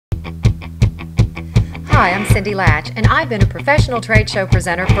Hi, I'm Cindy Latch, and I've been a professional trade show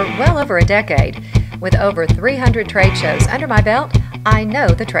presenter for well over a decade. With over 300 trade shows under my belt, I know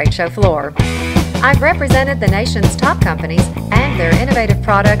the trade show floor. I've represented the nation's top companies and their innovative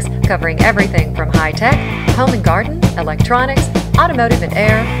products covering everything from high-tech, home and garden, electronics, automotive and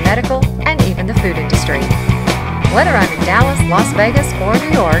air, medical, and even the food industry. Whether I'm in Dallas, Las Vegas, or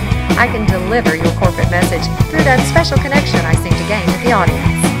New York, I can deliver your corporate message through that special connection I seem to gain with the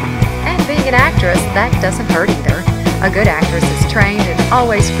audience. And being an actress, that doesn't hurt either. A good actress is trained and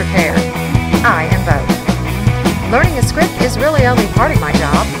always prepared. I am both. Learning a script is really only part of my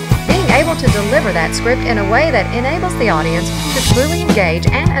job. Being able to deliver that script in a way that enables the audience to truly engage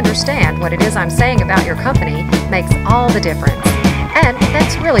and understand what it is I'm saying about your company makes all the difference. And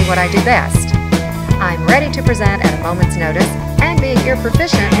that's really what I do best. I'm ready to present at a moment's notice, and being ear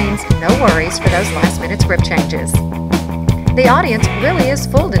proficient means no worries for those last-minute script changes. The audience really is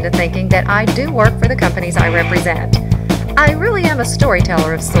fooled into thinking that I do work for the companies I represent. I really am a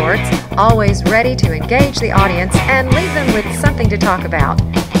storyteller of sorts, always ready to engage the audience and leave them with something to talk about.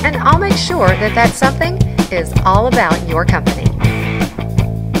 And I'll make sure that that something is all about your company.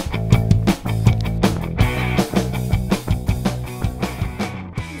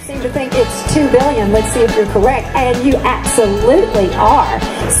 To think it's 2 billion. Let's see if you're correct. And you absolutely are.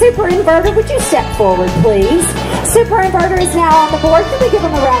 Super Inverter, would you step forward, please? Super Inverter is now on the board. Can we give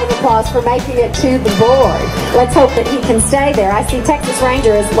him a round of applause for making it to the board? Let's hope that he can stay there. I see Texas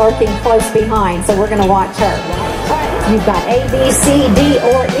Ranger is lurking close behind, so we're going to watch her. You've got A, B, C, D,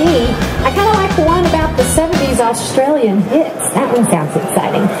 or E. I kind of like the one about the 70s Australian hits. That one sounds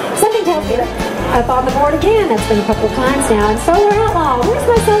exciting. Something tells me that up on the board again. That's been a couple of times now. And Solar Outlaw. Where's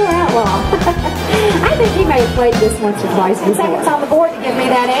my Solar Outlaw? I think he may have played this once or twice before. 10 seconds on the board to give me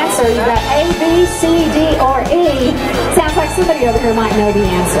that answer. You've got A, B, C, D, or E. Sounds like somebody over here might know the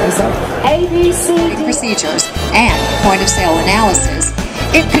answer. So A, B, C, D. Procedures and point-of-sale analysis.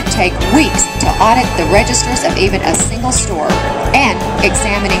 It could take weeks to audit the registers of even a single store, and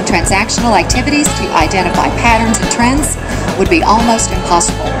examining transactional activities to identify patterns and trends would be almost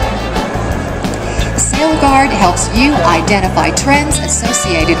impossible. SaleGuard helps you identify trends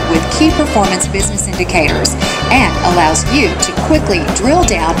associated with key performance business indicators and allows you to quickly drill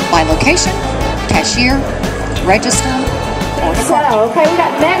down by location, cashier, register, or so, okay, we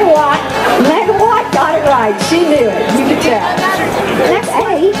got Megawatt. Megawatt got it right. She knew it. You could tell. That's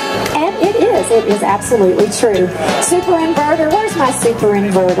A, and it is absolutely true. Super Inverter, where's my Super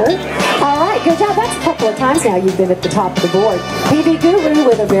Inverter? All right, good job. That's a couple of times now you've been at the top of the board. PV Guru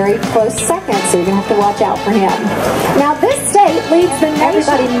with a very close second, so you're going to have to watch out for him. Now, this state leads the nation.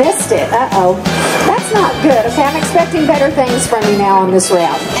 Everybody missed it. Uh-oh. That's not good. Okay, I'm expecting better things from you now on this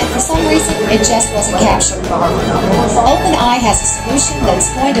route. And for some reason, it just wasn't captured. OpenEye has a solution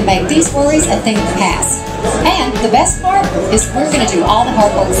that's going to make these worries a thing of the past. And the best part is we're going to do all the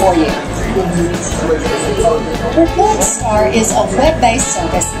hard work for you. ReportStar is a web-based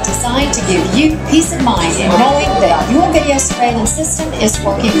service designed to give you peace of mind in knowing that your video surveillance system is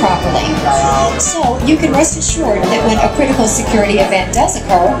working properly. So you can rest assured that when a critical security event does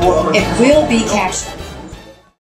occur, it will be captured.